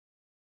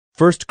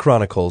1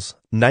 Chronicles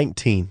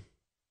 19.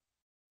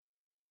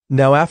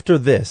 Now after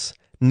this,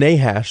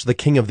 Nahash the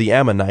king of the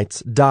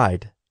Ammonites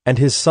died, and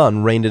his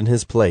son reigned in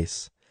his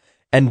place.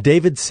 And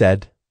David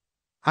said,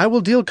 I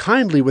will deal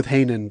kindly with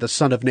Hanun the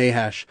son of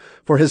Nahash,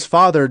 for his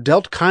father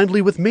dealt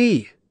kindly with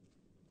me.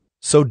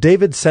 So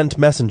David sent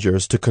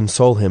messengers to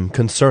console him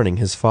concerning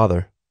his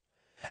father.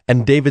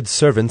 And David's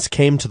servants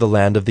came to the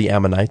land of the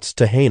Ammonites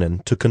to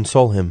Hanun to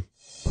console him.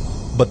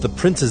 But the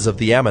princes of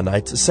the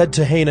Ammonites said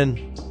to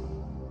Hanun,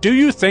 Do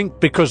you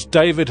think because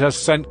David has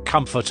sent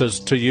comforters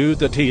to you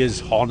that he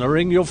is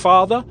honoring your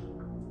father?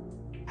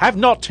 Have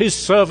not his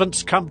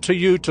servants come to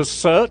you to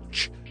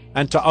search,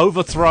 and to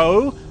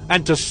overthrow,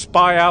 and to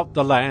spy out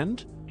the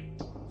land?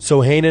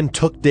 So Hanun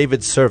took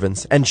David's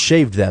servants, and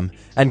shaved them,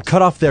 and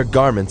cut off their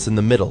garments in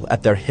the middle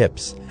at their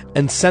hips,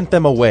 and sent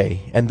them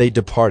away, and they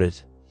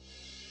departed.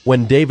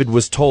 When David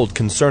was told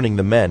concerning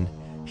the men,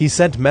 he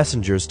sent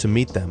messengers to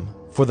meet them,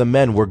 for the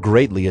men were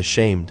greatly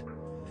ashamed.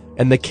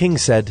 And the king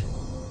said,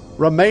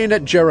 Remain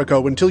at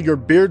Jericho until your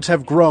beards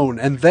have grown,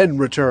 and then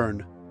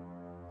return.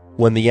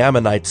 When the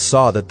Ammonites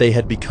saw that they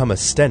had become a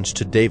stench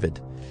to David,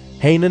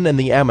 Hanun and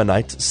the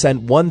Ammonites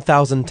sent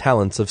 1,000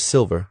 talents of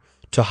silver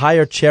to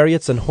hire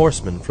chariots and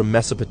horsemen from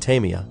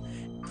Mesopotamia,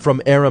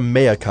 from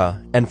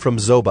Aram-Maacah, and from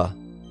Zobah.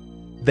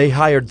 They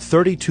hired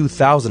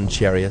 32,000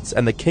 chariots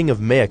and the king of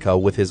Maacah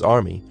with his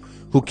army,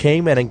 who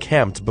came and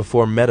encamped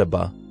before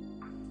Medeba.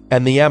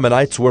 And the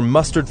Ammonites were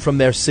mustered from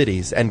their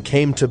cities and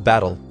came to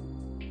battle.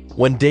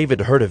 When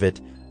David heard of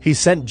it, he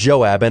sent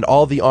Joab and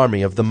all the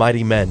army of the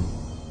mighty men.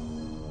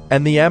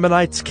 And the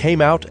Ammonites came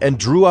out and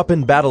drew up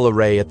in battle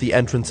array at the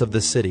entrance of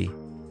the city.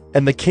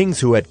 And the kings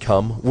who had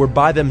come were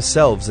by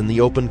themselves in the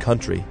open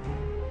country.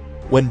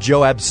 When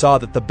Joab saw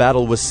that the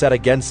battle was set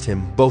against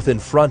him, both in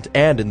front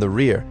and in the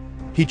rear,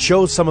 he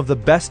chose some of the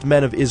best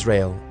men of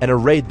Israel and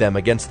arrayed them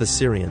against the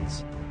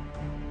Syrians.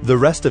 The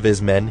rest of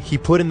his men he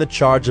put in the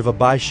charge of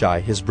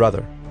Abishai his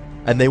brother,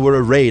 and they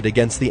were arrayed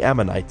against the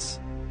Ammonites.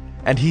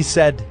 And he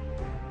said,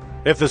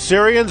 If the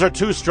Syrians are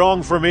too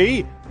strong for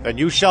me, then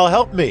you shall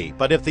help me.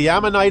 But if the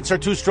Ammonites are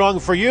too strong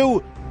for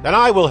you, then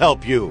I will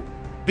help you.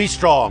 Be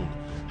strong,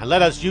 and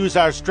let us use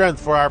our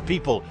strength for our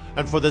people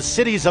and for the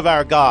cities of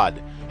our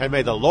God, and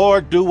may the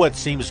Lord do what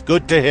seems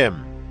good to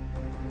him.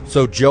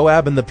 So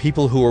Joab and the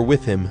people who were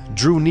with him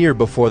drew near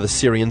before the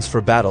Syrians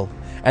for battle,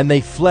 and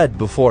they fled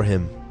before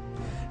him.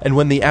 And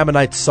when the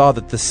Ammonites saw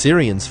that the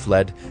Syrians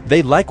fled,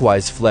 they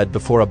likewise fled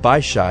before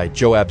Abishai,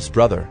 Joab's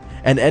brother,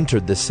 and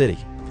entered the city.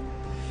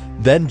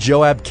 Then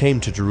Joab came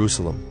to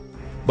Jerusalem.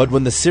 But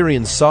when the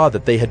Syrians saw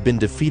that they had been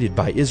defeated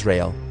by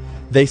Israel,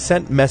 they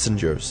sent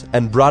messengers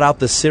and brought out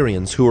the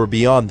Syrians who were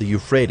beyond the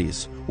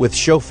Euphrates, with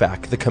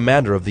Shophach, the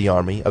commander of the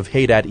army of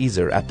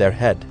Hadad-ezer, at their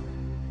head.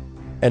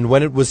 And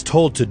when it was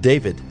told to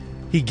David,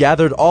 he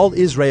gathered all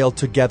Israel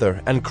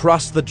together and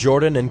crossed the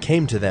Jordan and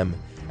came to them,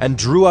 and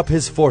drew up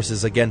his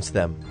forces against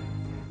them.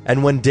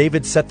 And when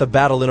David set the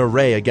battle in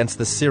array against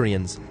the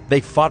Syrians,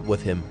 they fought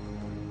with him.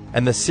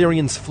 And the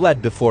Syrians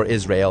fled before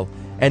Israel,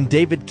 and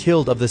David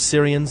killed of the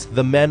Syrians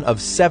the men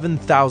of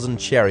 7,000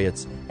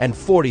 chariots and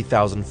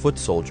 40,000 foot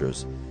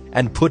soldiers,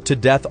 and put to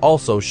death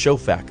also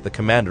Shophach, the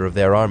commander of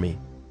their army.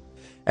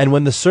 And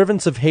when the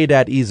servants of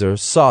Hadad-ezer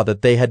saw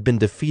that they had been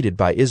defeated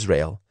by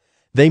Israel,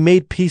 they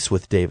made peace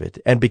with David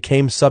and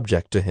became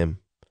subject to him.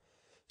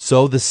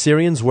 So the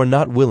Syrians were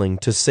not willing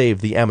to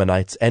save the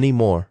Ammonites any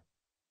more.